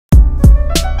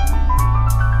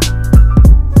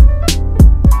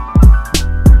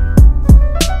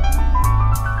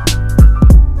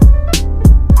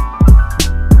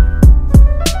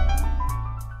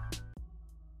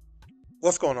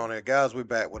going on there, guys? We're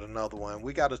back with another one.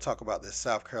 We got to talk about this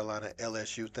South Carolina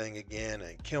LSU thing again,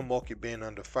 and Kim Mulkey being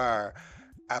under fire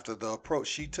after the approach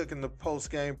she took in the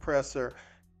post-game presser,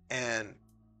 and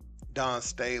Don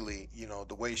Staley,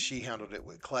 the way she handled it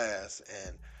with class.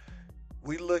 And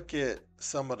we look at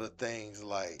some of the things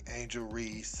like Angel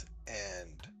Reese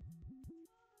and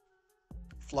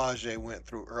Flaujae went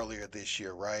through earlier this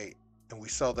year, right? And we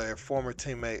saw their former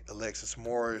teammate Alexis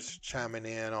Morris chiming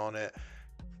in on it.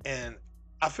 And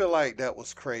I feel like that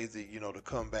was crazy, to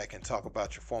come back and talk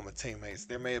about your former teammates.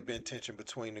 There may have been tension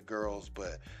between the girls,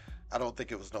 but I don't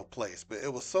think it was no place. But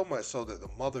it was so much so that the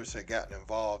mothers had gotten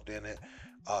involved in it.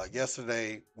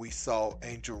 Yesterday, we saw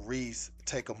Angel Reese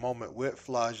take a moment with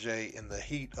Flaujae in the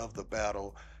heat of the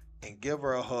battle and give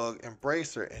her a hug,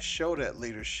 embrace her, and show that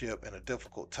leadership in a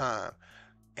difficult time.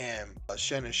 And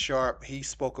Shannon Sharpe, he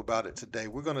spoke about it today.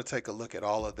 We're going to take a look at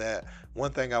all of that.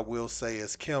 One thing I will say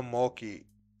is Kim Mulkey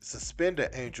suspended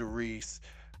Angel Reese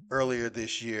earlier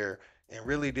this year and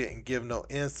really didn't give no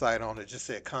insight on it, just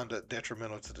said conduct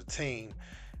detrimental to the team.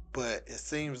 But it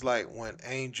seems like when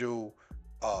Angel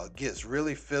gets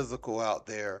really physical out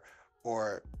there,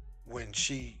 or when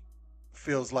she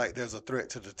feels like there's a threat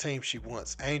to the team, she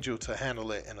wants Angel to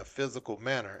handle it in a physical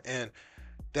manner. And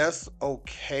that's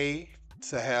okay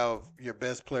to have your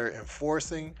best player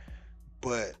enforcing,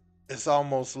 but it's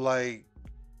almost like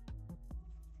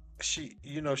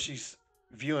she's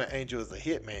viewing Angel as a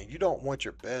hitman. You don't want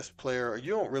your best player, or you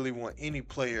don't really want any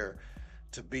player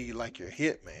to be like your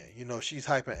hitman. She's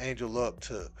hyping Angel up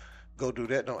to go do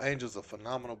that. No, Angel's a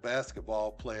phenomenal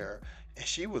basketball player, and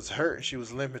she was hurt and she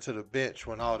was limping to the bench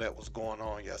when all that was going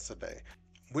on yesterday.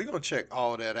 We're going to check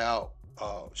all that out.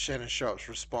 Shannon Sharpe's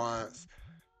response,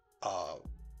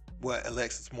 what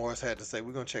Alexis Morris had to say.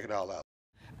 We're going to check it all out.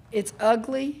 It's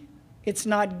ugly. It's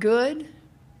not good.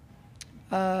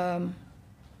 No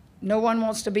one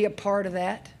wants to be a part of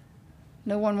that.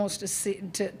 No one wants to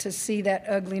see that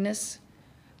ugliness.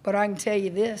 But I can tell you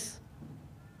this.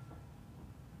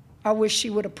 I wish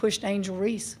she would have pushed Angel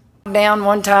Reese down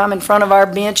one time in front of our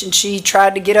bench, and she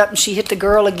tried to get up and she hit the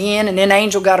girl again, and then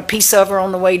Angel got a piece of her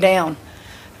on the way down.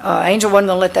 Angel wasn't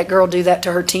going to let that girl do that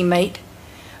to her teammate.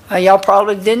 Y'all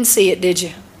probably didn't see it, did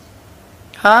you?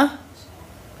 Huh?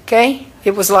 Okay?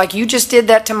 It was like, you just did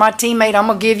that to my teammate. I'm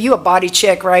going to give you a body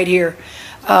check right here.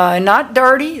 Not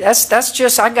dirty. That's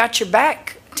just, I got your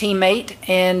back, teammate.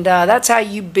 And that's how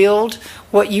you build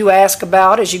what you ask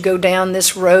about as you go down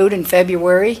this road in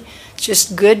February. It's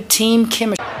just good team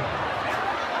chemistry.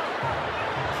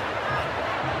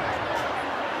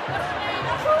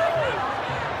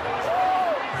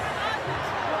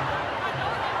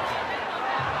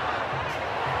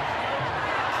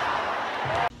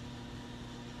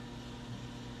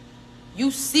 You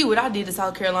see what I did to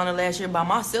South Carolina last year by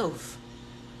myself.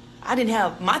 I didn't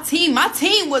have my team. My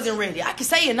team wasn't ready. I can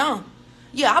say it now.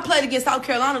 Yeah, I played against South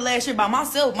Carolina last year by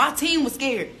myself. My team was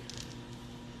scared.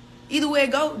 Either way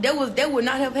it go, that would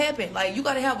not have happened. Like, you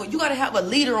gotta have a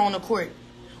leader on the court.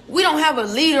 We don't have a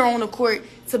leader on the court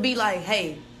to be like,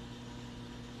 hey,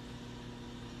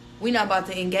 we're not about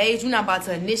to engage. We're not about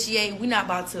to initiate. We're not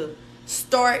about to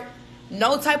start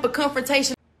no type of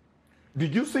confrontation.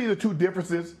 Did you see the two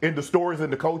differences in the stories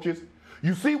and the coaches?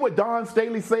 You see what Don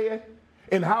Staley said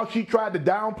and how she tried to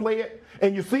downplay it?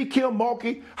 And you see Kim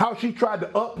Mulkey, how she tried to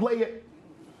upplay it?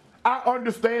 I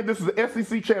understand this is an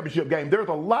SEC championship game. There's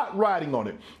a lot riding on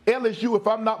it. LSU, if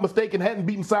I'm not mistaken, hadn't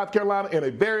beaten South Carolina in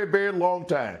a very, very long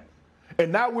time.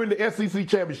 And now we're in the SEC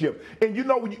championship. And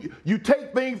when you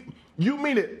take things, you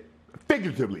mean it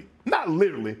figuratively, not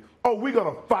literally. Oh, we're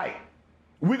going to fight.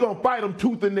 We're going to fight them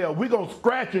tooth and nail. We're going to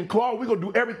scratch and claw. We're going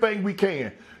to do everything we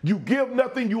can. You give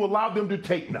nothing, you allow them to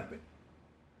take nothing.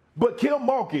 But Kim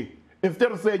Mulkey,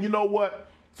 instead of saying, you know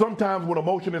what, sometimes when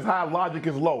emotion is high, logic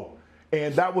is low.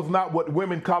 And that was not what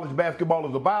women's college basketball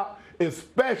is about,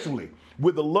 especially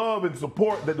with the love and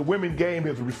support that the women's game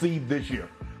has received this year.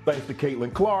 Thanks to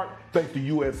Caitlin Clark, thanks to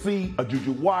USC,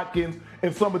 Juju Watkins,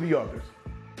 and some of the others.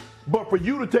 But for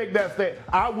you to take that stand,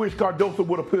 I wish Cardoso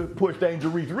would have pushed Angel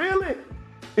Reese. Really?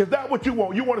 Is that what you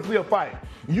want? You want to see a fight?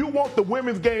 You want the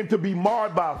women's game to be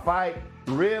marred by a fight?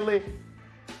 Really?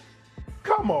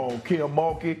 Come on, Kim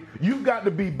Mulkey. You've got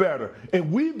to be better. And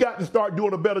we've got to start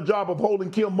doing a better job of holding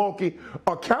Kim Mulkey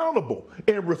accountable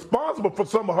and responsible for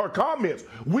some of her comments.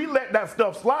 We let that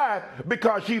stuff slide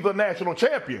because she's a national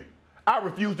champion. I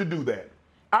refuse to do that.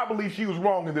 I believe she was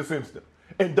wrong in this instance.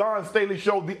 And Don Staley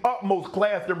showed the utmost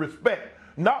class and respect,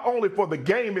 not only for the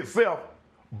game itself,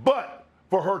 but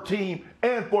for her team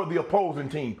and for the opposing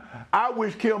team. I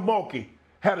wish Kim Mulkey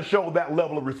had showed that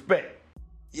level of respect.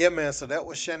 Yeah, man, so that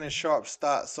was Shannon Sharpe's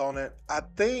thoughts on it. I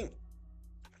think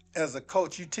as a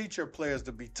coach, you teach your players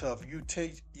to be tough. You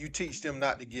teach them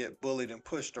not to get bullied and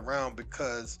pushed around,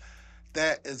 because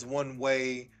that is one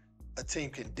way a team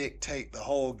can dictate the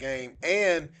whole game.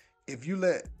 And if you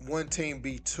let one team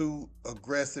be too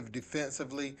aggressive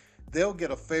defensively, they'll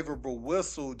get a favorable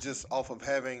whistle just off of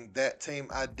having that team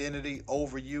identity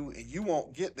over you, and you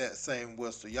won't get that same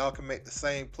whistle. Y'all can make the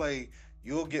same play,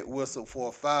 you'll get whistled for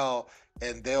a foul,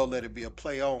 and they'll let it be a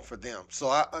play on for them. So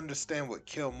I understand what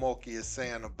Kim Mulkey is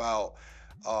saying about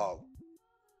uh,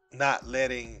 not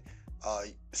letting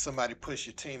somebody push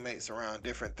your teammates around,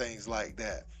 different things like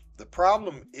that. The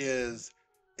problem is,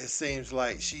 it seems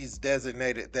like she's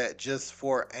designated that just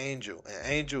for Angel, and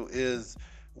Angel is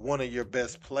one of your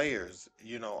best players,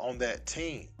 on that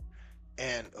team,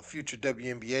 and a future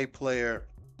WNBA player,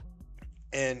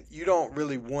 and you don't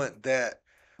really want that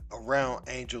around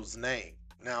Angel's name.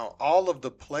 Now, all of the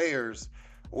players,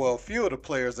 well, a few of the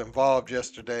players involved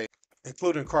yesterday,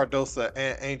 including Cardosa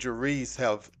and Angel Reese,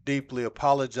 have deeply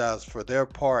apologized for their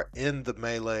part in the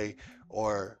melee,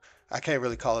 or I can't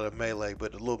really call it a melee,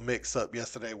 but a little mix up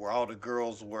yesterday where all the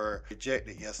girls were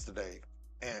ejected yesterday.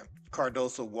 And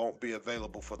Cardosa won't be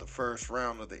available for the first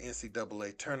round of the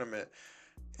NCAA tournament.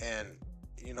 And,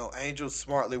 Angel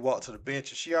smartly walked to the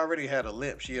bench, and she already had a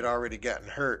limp. She had already gotten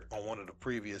hurt on one of the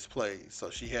previous plays,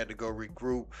 so she had to go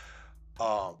regroup.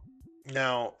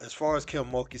 Now, as far as Kim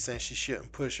Mulkey saying she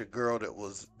shouldn't push a girl that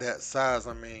was that size,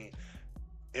 I mean,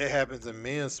 it happens in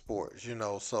men's sports,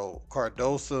 So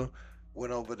Cardosa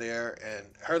went over there, and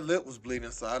her lip was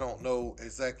bleeding, so I don't know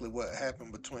exactly what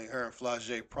happened between her and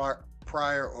Flaujae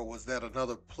prior, or was that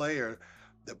another player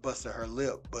that busted her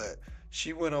lip. But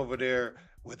she went over there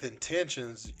with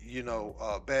intentions,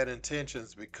 bad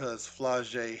intentions, because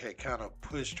Flaujae had kind of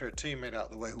pushed her teammate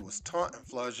out the way, who was taunting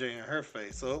Flaujae in her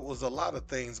face. So it was a lot of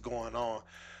things going on.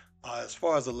 As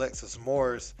far as Alexis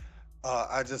Morris,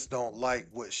 I just don't like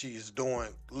what she's doing.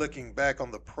 Looking back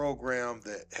on the program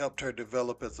that helped her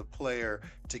develop as a player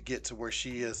to get to where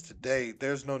she is today,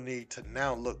 there's no need to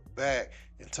now look back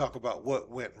and talk about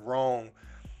what went wrong,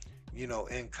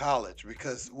 in college,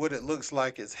 because what it looks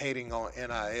like is hating on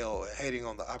NIL and hating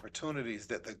on the opportunities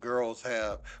that the girls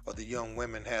have, or the young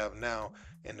women have now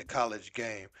in the college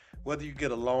game. Whether you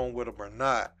get along with them or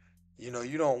not,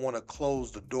 you don't want to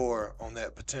close the door on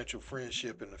that potential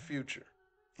friendship in the future.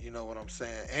 You know what I'm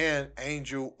saying? And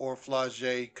Angel or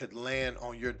Flaujae could land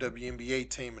on your WNBA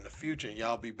team in the future, and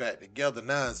y'all be back together.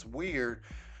 Now it's weird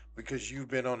because you've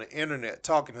been on the internet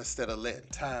talking instead of letting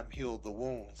time heal the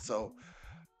wound. So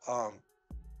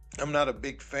I'm not a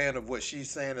big fan of what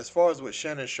she's saying. As far as what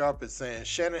Shannon Sharpe is saying,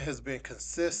 Shannon has been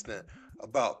consistent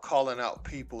about calling out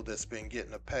people that's been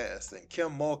getting a pass. And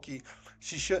Kim Mulkey,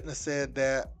 she shouldn't have said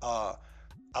that.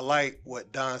 I like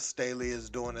what Dawn Staley is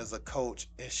doing as a coach,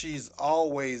 and she's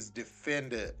always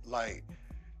defended, like,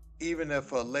 even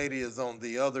if a lady is on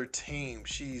the other team,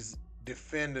 she's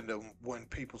defending them when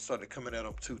people started coming at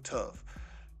them too tough.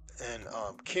 And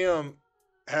Kim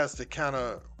has to kind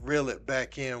of reel it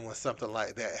back in when something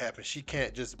like that happens. She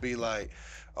can't just be like,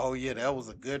 oh yeah, that was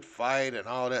a good fight and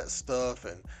all that stuff,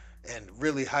 and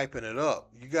really hyping it up.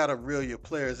 You got to reel your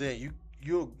players in.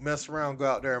 You'll mess around, go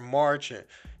out there and march and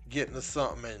get into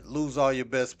something and lose all your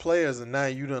best players, and now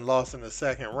you done lost in the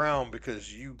second round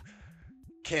because you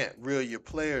can't reel your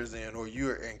players in, or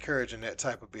you're encouraging that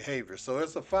type of behavior. So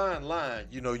it's a fine line.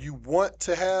 You want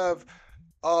to have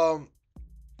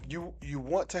you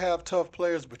want to have tough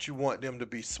players, but you want them to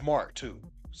be smart too.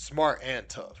 Smart and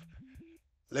tough.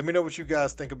 Let me know what you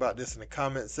guys think about this in the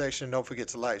comment section. Don't forget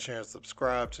to like, share, and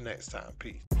subscribe. Till next time.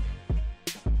 Peace.